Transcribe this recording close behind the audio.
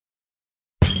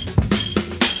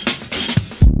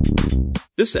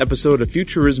This episode of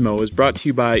Futurismo is brought to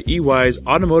you by EY's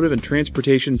Automotive and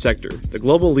Transportation sector, the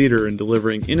global leader in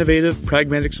delivering innovative,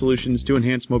 pragmatic solutions to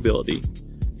enhance mobility.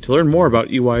 To learn more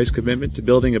about EY's commitment to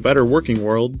building a better working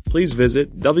world, please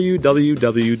visit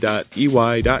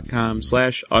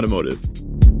www.ey.com/automotive.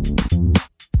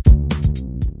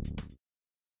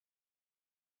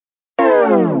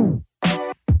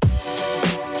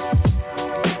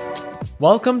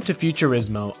 Welcome to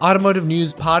Futurismo, automotive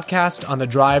news podcast on the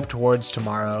drive towards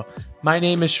tomorrow. My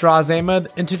name is Shraz Ahmed,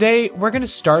 and today we're going to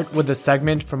start with a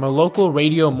segment from a local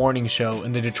radio morning show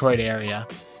in the Detroit area.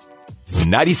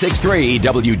 96.3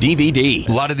 WDVD.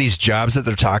 A lot of these jobs that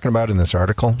they're talking about in this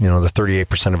article, the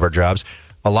 38% of our jobs,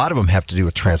 a lot of them have to do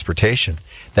with transportation.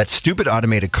 That stupid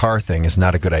automated car thing is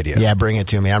not a good idea. Yeah, bring it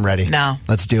to me. I'm ready. No.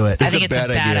 Let's do it. I think it's a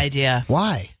bad idea.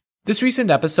 Why? This recent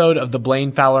episode of the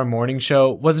Blaine Fowler Morning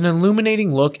Show was an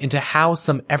illuminating look into how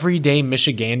some everyday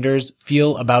Michiganders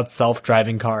feel about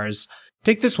self-driving cars.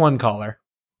 Take this one caller.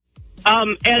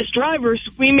 As drivers,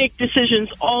 we make decisions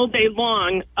all day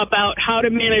long about how to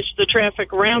manage the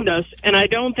traffic around us, and I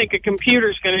don't think a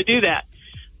computer's going to do that.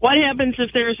 What happens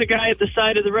if there's a guy at the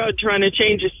side of the road trying to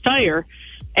change his tire,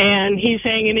 and he's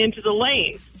hanging into the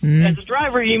lane? As a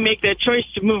driver, you make that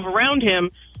choice to move around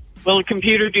him. Will a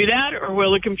computer do that, or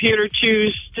will a computer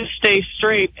choose to stay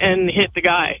straight and hit the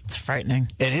guy? It's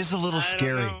frightening. It is a little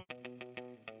scary.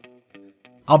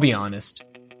 I'll be honest.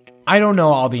 I don't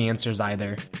know all the answers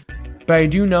either. But I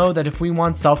do know that if we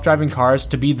want self-driving cars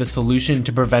to be the solution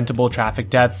to preventable traffic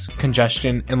deaths,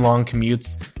 congestion, and long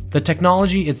commutes, the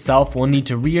technology itself will need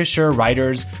to reassure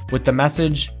riders with the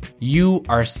message, "You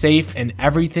are safe and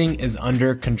everything is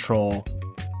under control."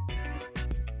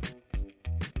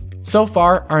 So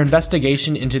far, our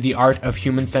investigation into the art of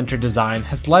human-centered design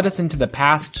has led us into the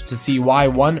past to see why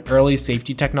one early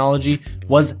safety technology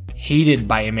was hated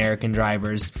by American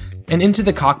drivers, and into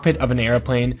the cockpit of an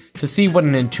airplane to see what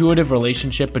an intuitive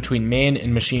relationship between man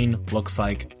and machine looks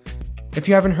like. If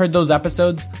you haven't heard those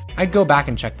episodes, I'd go back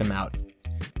and check them out.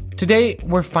 Today,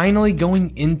 we're finally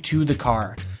going into the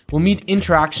car. We'll meet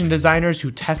interaction designers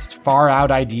who test far-out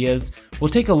ideas. We'll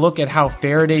take a look at how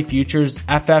Faraday Future's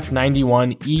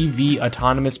FF91 EV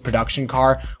autonomous production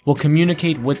car will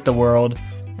communicate with the world.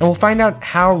 And we'll find out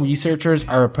how researchers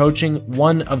are approaching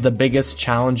one of the biggest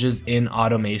challenges in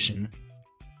automation.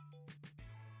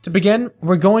 To begin,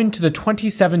 we're going to the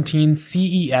 2017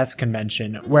 CES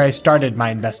convention, where I started my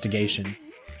investigation.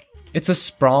 It's a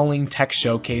sprawling tech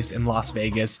showcase in Las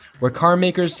Vegas where car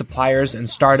makers, suppliers, and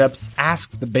startups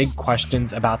ask the big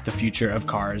questions about the future of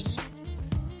cars.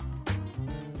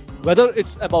 Whether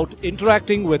it's about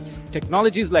interacting with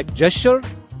technologies like gesture,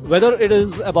 whether it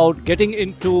is about getting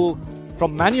into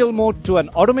from manual mode to an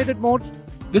automated mode.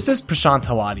 This is Prashant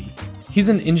Haladi. He's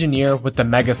an engineer with the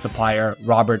mega supplier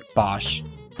Robert Bosch.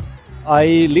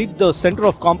 I lead the Center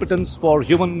of Competence for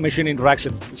Human-Machine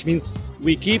Interaction, which means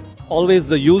we keep always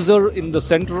the user in the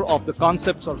center of the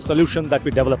concepts or solution that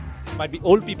we develop. It might be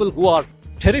old people who are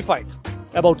terrified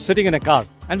about sitting in a car.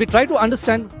 And we try to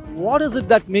understand what is it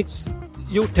that makes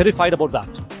you terrified about that.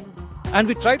 And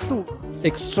we try to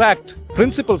extract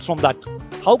principles from that.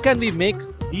 How can we make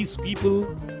these people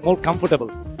more comfortable?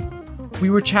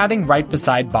 We were chatting right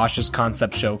beside Bosch's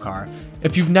concept show car.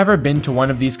 If you've never been to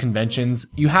one of these conventions,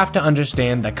 you have to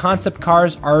understand that concept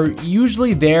cars are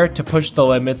usually there to push the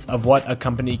limits of what a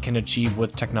company can achieve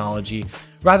with technology,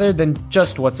 rather than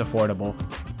just what's affordable.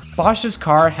 Bosch's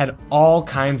car had all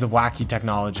kinds of wacky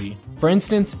technology. For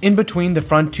instance, in between the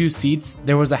front two seats,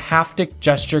 there was a haptic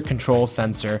gesture control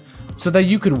sensor, so that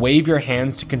you could wave your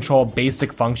hands to control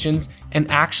basic functions and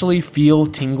actually feel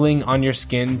tingling on your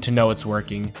skin to know it's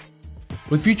working.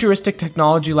 With futuristic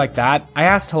technology like that, I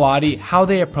asked Haladi how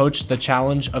they approached the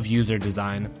challenge of user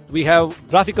design. We have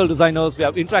graphical designers, we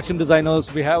have interaction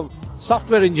designers, we have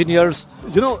software engineers,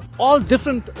 all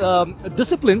different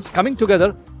disciplines coming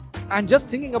together and just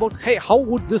thinking about, hey, how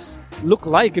would this look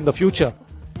like in the future?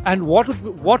 And what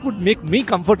would make me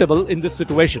comfortable in this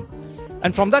situation?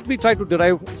 And from that, we try to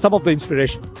derive some of the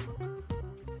inspiration.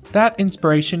 That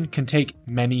inspiration can take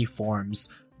many forms.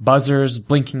 Buzzers,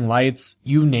 blinking lights,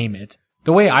 you name it.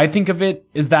 The way I think of it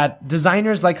is that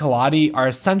designers like Haladi are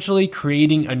essentially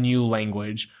creating a new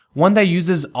language, one that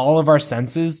uses all of our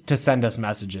senses to send us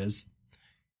messages.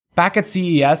 Back at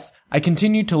CES, I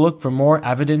continued to look for more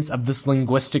evidence of this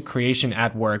linguistic creation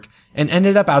at work, and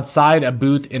ended up outside a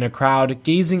booth in a crowd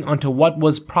gazing onto what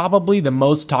was probably the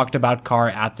most talked about car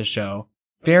at the show.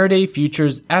 Faraday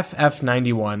Future's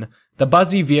FF91, the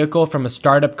buzzy vehicle from a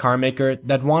startup car maker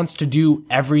that wants to do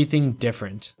everything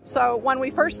different. So when we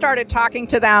first started talking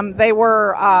to them, they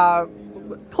were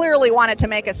clearly wanted to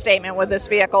make a statement with this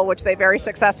vehicle, which they've very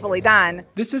successfully done.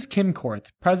 This is Kim Korth,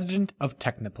 president of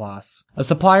Techniplas, a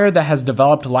supplier that has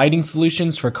developed lighting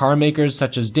solutions for car makers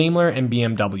such as Daimler and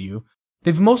BMW.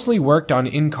 They've mostly worked on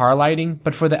in-car lighting,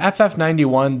 but for the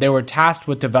FF91, they were tasked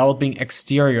with developing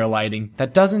exterior lighting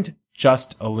that doesn't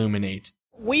just illuminate.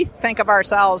 We think of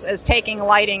ourselves as taking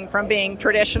lighting from being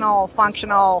traditional,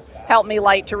 functional, help me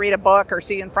light to read a book or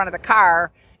see in front of the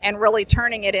car, and really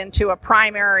turning it into a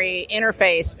primary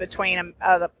interface between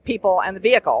the people and the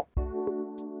vehicle.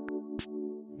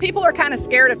 People are kind of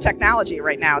scared of technology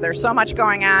right now. There's so much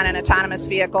going on in autonomous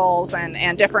vehicles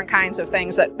and different kinds of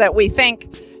things that we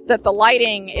think that the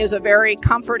lighting is a very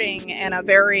comforting and a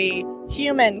very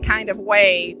human kind of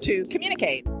way to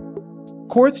communicate.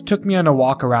 Korth took me on a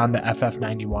walk around the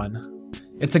FF91.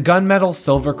 It's a gunmetal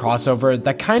silver crossover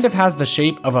that kind of has the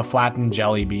shape of a flattened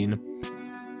jelly bean.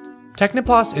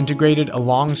 Techniplas integrated a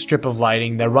long strip of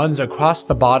lighting that runs across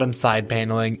the bottom side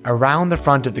paneling, around the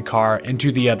front of the car, and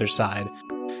to the other side.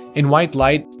 In white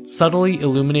light, subtly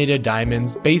illuminated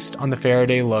diamonds based on the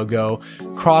Faraday logo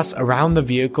cross around the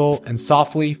vehicle and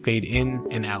softly fade in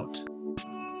and out.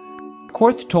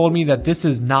 Korth told me that this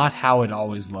is not how it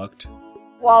always looked.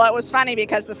 Well, it was funny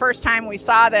because the first time we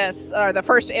saw this, or the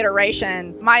first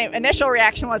iteration, my initial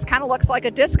reaction was kind of looks like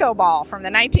a disco ball from the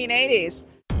 1980s.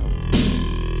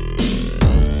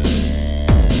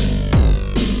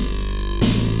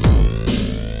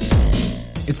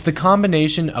 It's the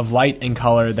combination of light and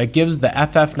color that gives the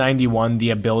FF91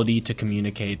 the ability to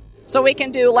communicate. So we can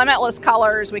do limitless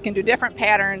colors, we can do different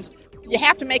patterns. You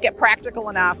have to make it practical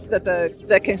enough that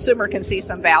the consumer can see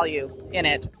some value in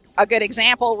it. A good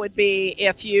example would be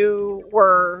if you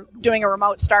were doing a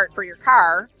remote start for your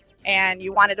car and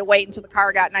you wanted to wait until the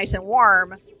car got nice and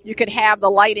warm, you could have the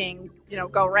lighting,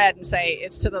 go red and say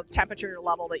it's to the temperature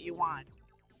level that you want.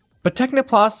 But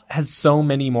Techniplas has so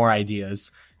many more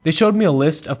ideas. They showed me a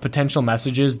list of potential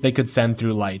messages they could send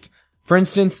through light. For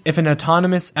instance, if an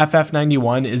autonomous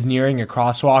FF91 is nearing a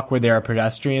crosswalk where there are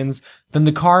pedestrians, then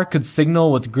the car could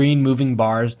signal with green moving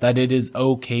bars that it is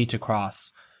okay to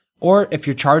cross. Or if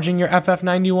you're charging your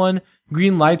FF91,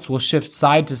 green lights will shift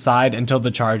side to side until the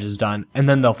charge is done, and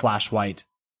then they'll flash white.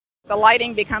 The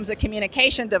lighting becomes a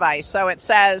communication device, so it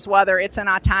says whether it's in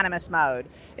autonomous mode.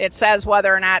 It says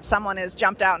whether or not someone has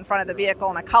jumped out in front of the vehicle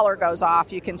and a color goes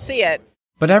off. You can see it.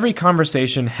 But every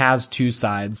conversation has two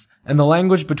sides, and the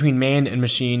language between man and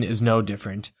machine is no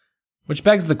different. Which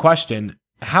begs the question,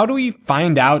 how do we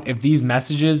find out if these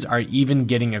messages are even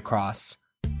getting across?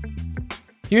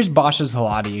 Here's Bosch's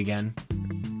Haladi again.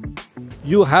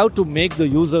 You have to make the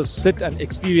users sit and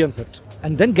experience it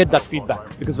and then get that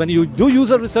feedback. Because when you do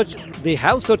user research, they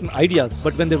have certain ideas,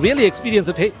 but when they really experience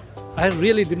it, hey, I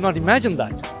really did not imagine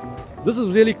that. This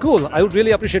is really cool. I would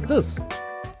really appreciate this.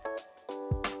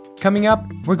 Coming up,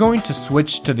 we're going to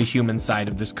switch to the human side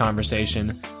of this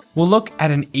conversation. We'll look at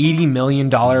an $80 million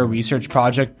research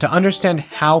project to understand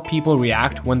how people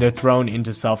react when they're thrown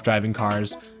into self-driving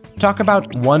cars, talk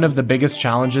about one of the biggest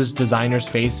challenges designers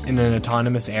face in an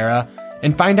autonomous era,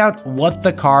 and find out what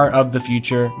the car of the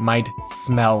future might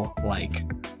smell like.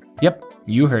 Yep,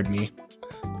 you heard me.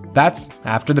 That's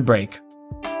after the break.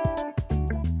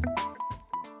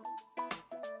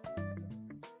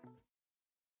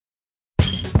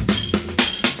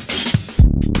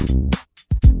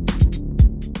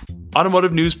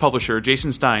 Automotive news publisher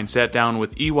Jason Stein sat down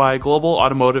with EY Global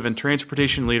Automotive and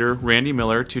Transportation leader Randy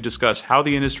Miller to discuss how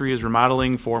the industry is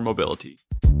remodeling for mobility.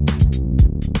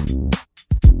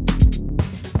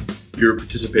 You're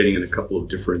participating in a couple of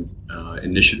different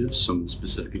initiatives, some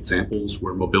specific examples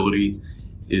where mobility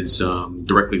is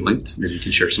directly linked. Maybe you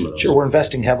can share some of those. Sure, we're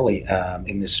investing heavily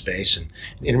in this space,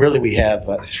 and really we have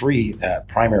three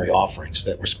primary offerings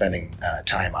that we're spending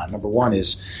time on. Number one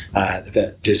is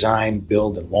the design,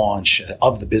 build, and launch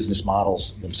of the business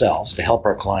models themselves to help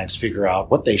our clients figure out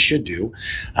what they should do,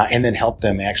 and then help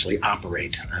them actually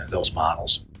operate those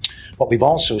models. What we've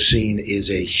also seen is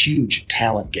a huge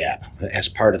talent gap as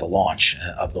part of the launch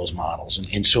of those models.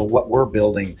 And so what we're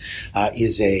building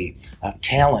is a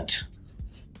talent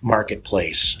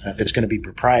marketplace that's going to be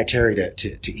proprietary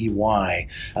to EY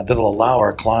that'll allow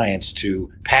our clients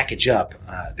to package up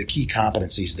the key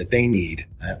competencies that they need,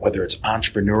 whether it's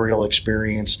entrepreneurial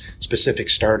experience, specific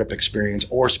startup experience,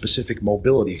 or specific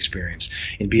mobility experience,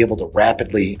 and be able to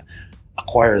rapidly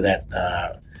acquire that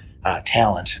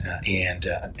talent and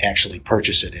actually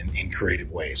purchase it in creative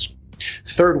ways.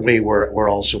 third way we're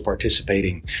also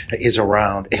participating is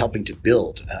around helping to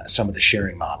build some of the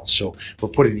sharing models. So we're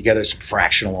putting together some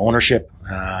fractional ownership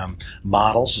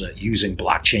models using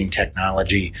blockchain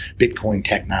technology, Bitcoin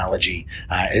technology,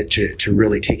 to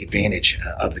really take advantage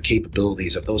of the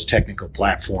capabilities of those technical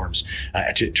platforms,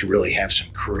 to really have some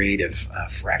creative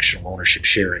fractional ownership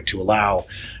sharing to allow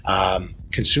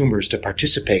consumers to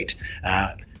participate,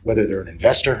 whether they're an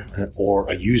investor or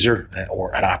a user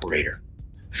or an operator.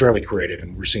 Fairly creative,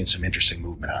 and we're seeing some interesting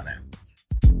movement on that.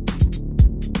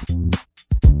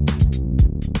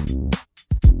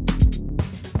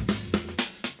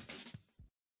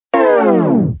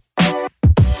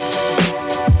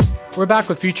 We're back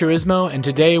with Futurismo, and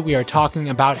today we are talking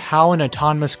about how an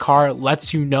autonomous car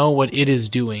lets you know what it is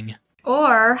doing.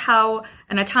 Or how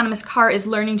an autonomous car is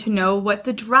learning to know what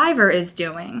the driver is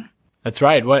doing. That's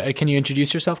right. Can you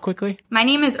introduce yourself quickly? My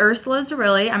name is Ursula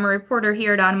Zarilli. I'm a reporter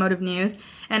here at Automotive News,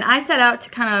 and I set out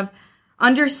to kind of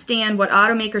understand what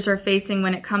automakers are facing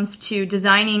when it comes to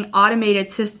designing automated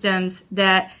systems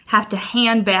that have to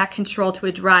hand back control to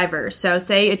a driver. So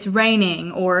say it's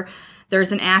raining or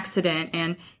there's an accident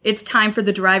and it's time for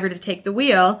the driver to take the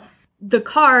wheel. The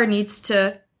car needs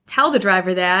to tell the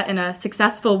driver that in a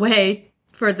successful way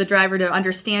for the driver to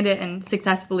understand it and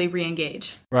successfully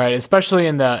re-engage. Right, especially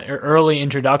in the early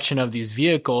introduction of these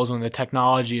vehicles when the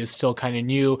technology is still kind of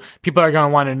new, people are going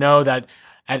to want to know that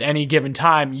at any given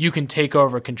time you can take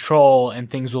over control and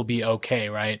things will be okay,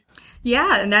 right?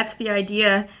 Yeah, and that's the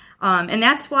idea. And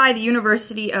that's why the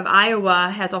University of Iowa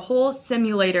has a whole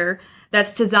simulator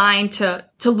that's designed to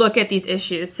look at these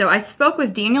issues. So I spoke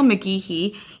with Daniel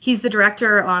McGeehee. He's the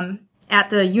director at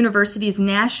the university's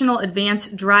National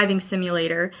Advanced Driving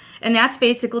Simulator. And that's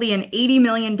basically an $80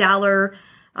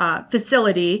 million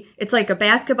facility. It's like a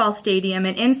basketball stadium.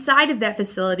 And inside of that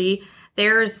facility,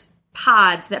 there's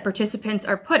pods that participants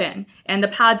are put in. And the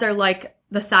pods are like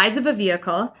the size of a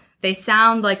vehicle. They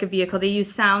sound like a vehicle. They use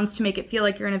sounds to make it feel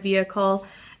like you're in a vehicle.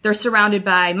 They're surrounded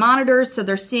by monitors, so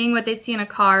they're seeing what they see in a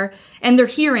car, and they're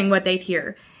hearing what they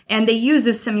hear. And they use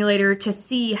this simulator to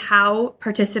see how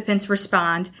participants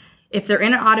respond if they're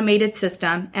in an automated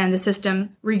system and the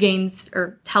system regains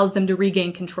or tells them to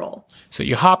regain control. So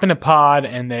you hop in a pod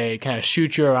and they kind of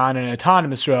shoot you around an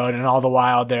autonomous road, and all the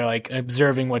while they're like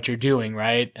observing what you're doing,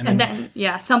 right? And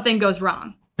then something goes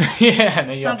wrong. Yeah, and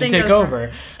then you have to take over. Wrong.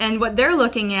 And what they're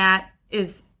looking at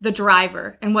is the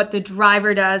driver and what the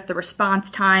driver does, the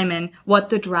response time, and what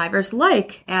the driver's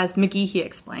like, as McGeehee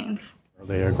explains. Are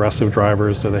they aggressive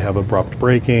drivers? Do they have abrupt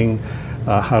braking?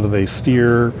 How do they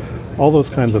steer? All those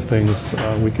kinds of things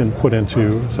we can put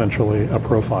into essentially a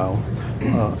profile,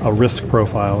 a risk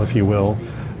profile, if you will,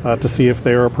 to see if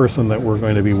they're a person that we're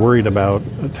going to be worried about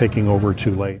taking over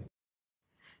too late.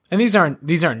 And these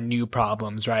aren't new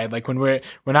problems, right? Like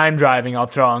when I'm driving, I'll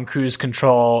throw on cruise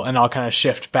control and I'll kind of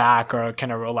shift back or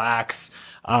kind of relax.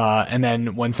 And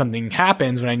then when something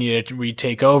happens, when I need to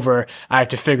retake over, I have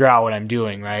to figure out what I'm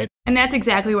doing, right? And that's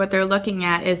exactly what they're looking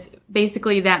at, is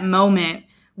basically that moment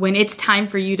when it's time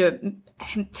for you to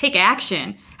take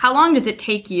action. How long does it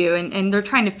take you? And they're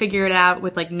trying to figure it out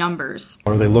with like numbers.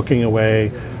 Are they looking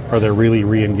away? Are they really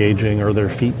re-engaging? Are their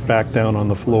feet back down on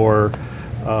the floor?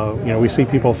 We see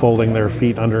people folding their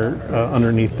feet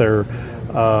underneath their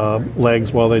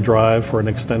legs while they drive for an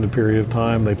extended period of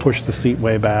time. They push the seat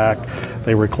way back.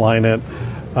 They recline it.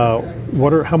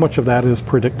 How much of that is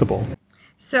predictable?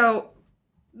 So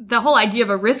the whole idea of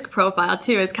a risk profile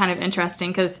too is kind of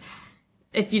interesting, because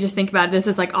if you just think about it, this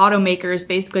is like automakers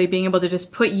basically being able to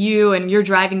just put you and your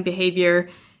driving behavior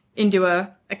into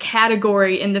a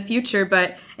category in the future.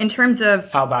 But in terms of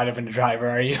how bad of a driver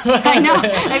are you? I know,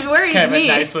 it worries kind of me.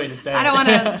 A nice way to say I don't want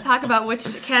to talk about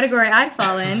which category I'd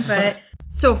fall in, but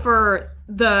so for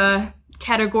the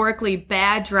categorically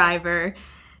bad driver,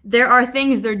 there are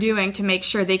things they're doing to make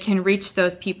sure they can reach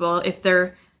those people if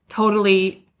they're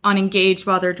totally unengaged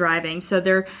while they're driving. So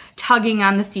they're tugging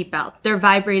on the seatbelt, they're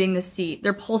vibrating the seat,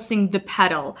 they're pulsing the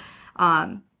pedal.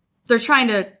 They're trying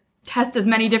to test as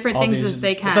many different things as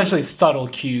they can. Essentially subtle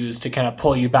cues to kind of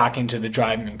pull you back into the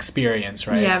driving experience,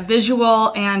 right? Yeah,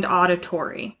 visual and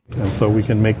auditory. And so we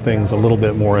can make things a little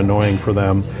bit more annoying for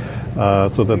them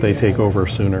so that they take over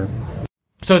sooner.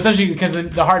 So essentially, because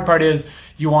the hard part is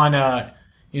you want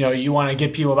to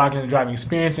get people back into the driving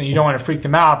experience and you don't want to freak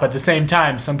them out, but at the same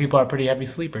time, some people are pretty heavy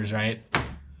sleepers, right?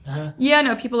 Yeah,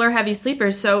 no, people are heavy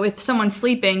sleepers. So if someone's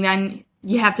sleeping, then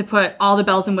you have to put all the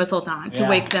bells and whistles on to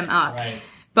wake them up. Right.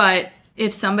 But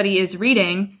if somebody is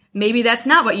reading, maybe that's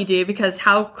not what you do, because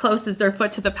how close is their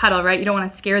foot to the pedal, right? You don't want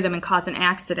to scare them and cause an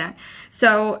accident.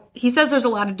 So he says there's a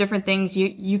lot of different things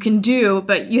you can do,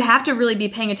 but you have to really be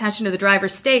paying attention to the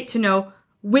driver's state to know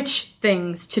which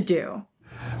things to do.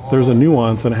 There's a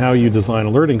nuance in how you design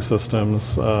alerting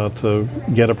systems to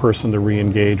get a person to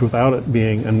re-engage without it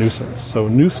being a nuisance. So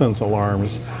nuisance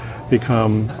alarms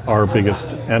become our biggest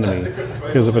enemy,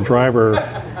 because if a driver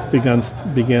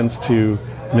begins to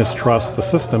mistrust the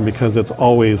system because it's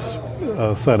always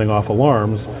setting off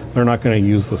alarms, they're not going to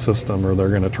use the system, or they're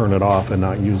going to turn it off and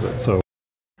not use it. So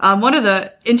one of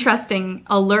the interesting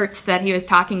alerts that he was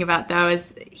talking about, though,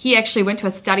 is he actually went to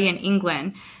a study in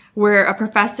England where a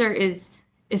professor is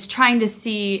trying to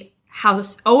see how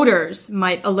odors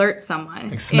might alert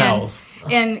someone. Like smells.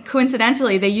 And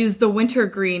coincidentally, they use the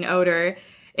wintergreen odor,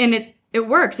 and it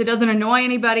works. It doesn't annoy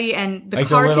anybody, and the like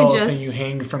car the can little just... thing you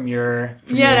hang from your...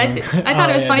 I thought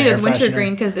it was funny there's wintergreen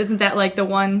wintergreen, because isn't that like the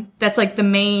one that's like the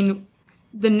main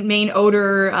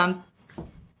odor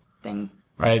thing?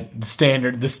 Right, the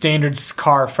standard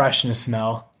car freshness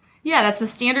smell. Yeah, that's the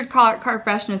standard car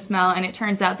freshness smell, and it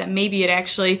turns out that maybe it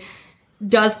actually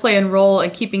does play a role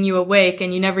in keeping you awake,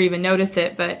 and you never even notice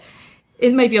it, but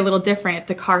it might be a little different if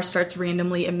the car starts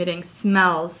randomly emitting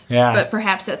smells. Yeah. But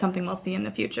perhaps that's something we'll see in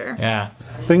the future. Yeah.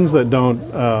 Things that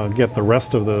don't get the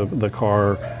rest of the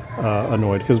car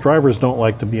annoyed, because drivers don't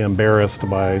like to be embarrassed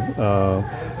by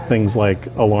things like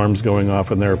alarms going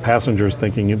off and their passengers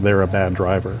thinking they're a bad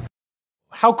driver.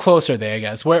 How close are they, I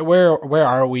guess? Where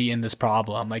are we in this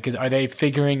problem? Like, are they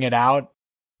figuring it out?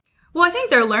 Well, I think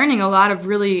they're learning a lot of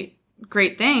really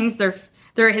great things. They're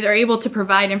able to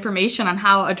provide information on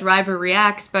how a driver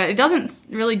reacts, but it doesn't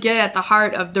really get at the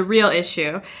heart of the real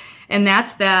issue. And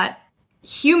that's that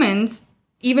humans,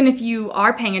 even if you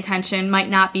are paying attention, might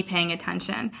not be paying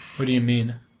attention. What do you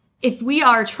mean? If we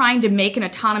are trying to make an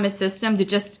autonomous system to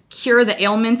just cure the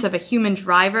ailments of a human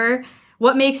driver,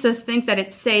 what makes us think that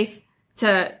it's safe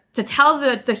to tell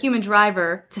the human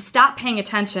driver to stop paying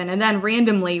attention, and then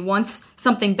randomly, once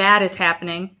something bad is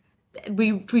happening,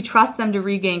 we trust them to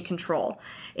regain control?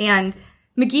 And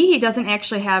McGehee doesn't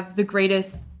actually have the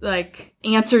greatest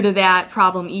answer to that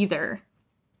problem either.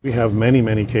 We have many,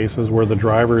 many cases where the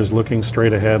driver is looking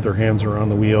straight ahead, their hands are on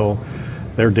the wheel,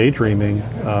 they're daydreaming,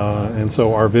 and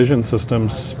so our vision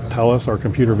systems tell us, our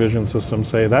computer vision systems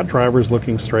say that driver's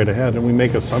looking straight ahead, and we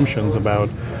make assumptions about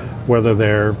whether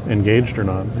they're engaged or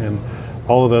not. And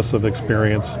all of us have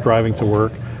experienced driving to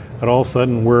work, and all of a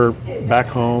sudden we're back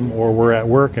home or we're at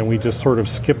work, and we just sort of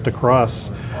skipped across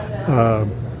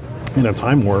in a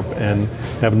time warp and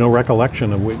have no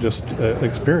recollection of what we just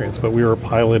experienced. But we were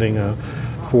piloting a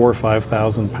 4,000 or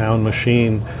 5,000 pound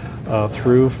machine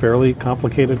through fairly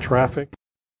complicated traffic.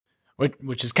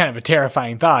 Which is kind of a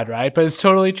terrifying thought, right? But it's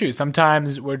totally true.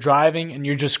 Sometimes we're driving and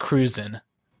you're just cruising.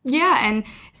 Yeah, and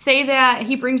say that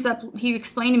he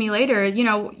explained to me later,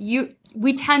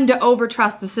 we tend to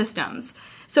overtrust the systems.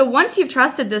 So once you've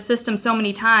trusted the system so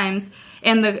many times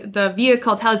and the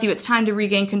vehicle tells you it's time to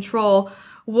regain control,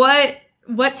 what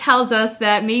tells us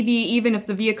that maybe even if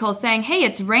the vehicle is saying, hey,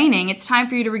 it's raining, it's time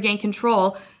for you to regain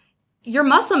control, your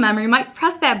muscle memory might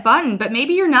press that button, but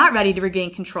maybe you're not ready to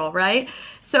regain control, right?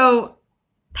 So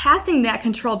passing that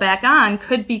control back on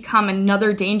could become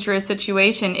another dangerous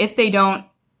situation if they don't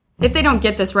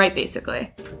get this right,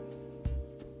 basically.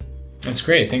 That's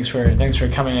great. Thanks for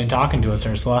coming and talking to us,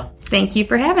 Ursula. Thank you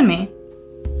for having me.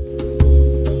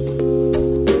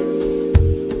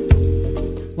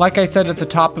 Like I said at the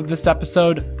top of this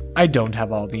episode, I don't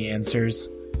have all the answers.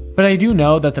 But I do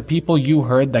know that the people you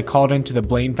heard that called into the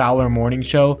Blaine Fowler Morning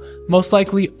Show most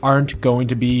likely aren't going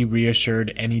to be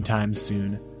reassured anytime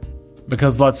soon.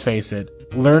 Because let's face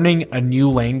it, learning a new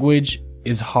language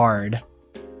is hard.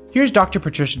 Here's Dr.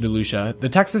 Patricia DeLucia, the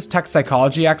Texas Tech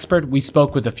psychology expert we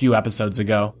spoke with a few episodes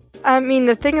ago. I mean,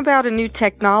 the thing about a new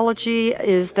technology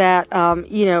is that,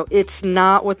 it's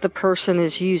not what the person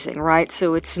is using, right?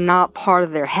 So it's not part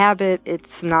of their habit.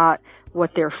 It's not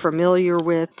what they're familiar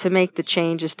with. To make the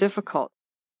change is difficult.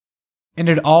 And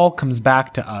it all comes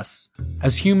back to us.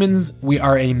 As humans, we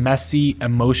are a messy,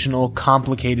 emotional,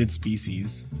 complicated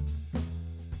species.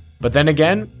 But then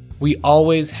again, we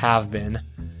always have been.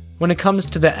 When it comes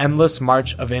to the endless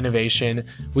march of innovation,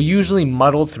 we usually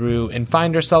muddle through and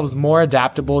find ourselves more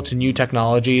adaptable to new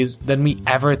technologies than we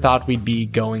ever thought we'd be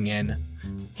going in.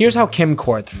 Here's how Kim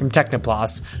Korth from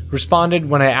Techniplas responded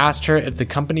when I asked her if the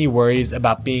company worries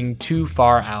about being too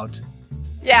far out.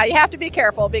 Yeah, you have to be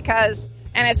careful because,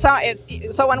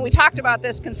 so when we talked about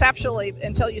this conceptually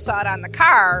until you saw it on the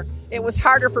car, it was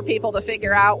harder for people to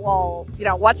figure out, well,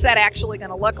 what's that actually going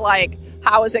to look like?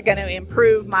 How is it going to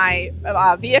improve my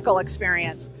vehicle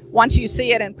experience? Once you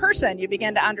see it in person, you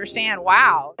begin to understand,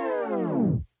 wow.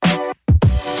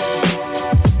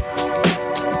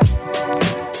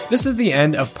 This is the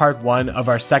end of part 1 of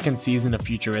our second season of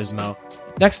Futurismo.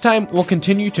 Next time, we'll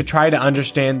continue to try to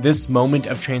understand this moment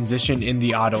of transition in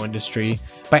the auto industry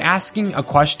by asking a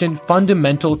question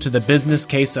fundamental to the business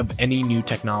case of any new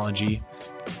technology.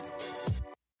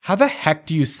 How the heck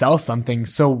do you sell something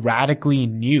so radically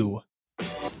new?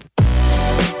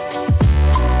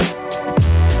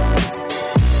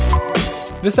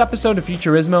 This episode of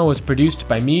Futurismo was produced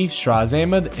by me, Shiraz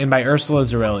Ahmed, and by Ursula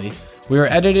Zarelli. We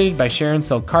were edited by Sharon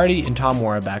Silcardi and Tom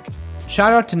Warbeck.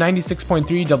 Shout out to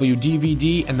 96.3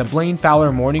 WDVD and the Blaine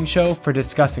Fowler Morning Show for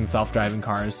discussing self-driving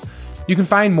cars. You can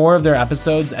find more of their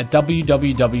episodes at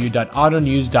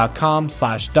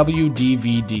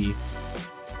www.autonews.com/WDVD.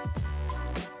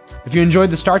 If you enjoyed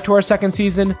the start to our second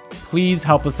season, please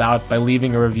help us out by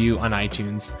leaving a review on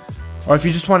iTunes. Or if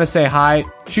you just want to say hi,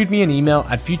 shoot me an email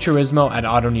at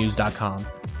futurismo@autonews.com.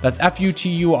 That's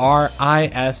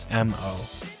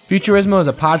FUTURISMO. Futurismo is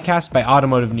a podcast by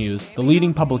Automotive News, the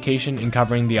leading publication in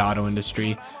covering the auto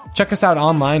industry. Check us out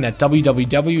online at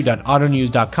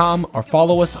www.autonews.com or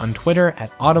follow us on Twitter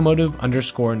at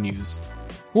automotive_news.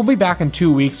 We'll be back in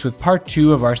 2 weeks with part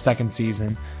 2 of our second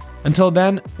season. Until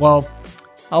then, well,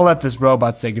 I'll let this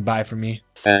robot say goodbye for me.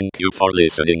 Thank you for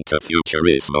listening to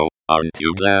Futurismo. Aren't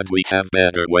you glad we have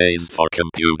better ways for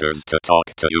computers to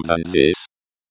talk to you than this?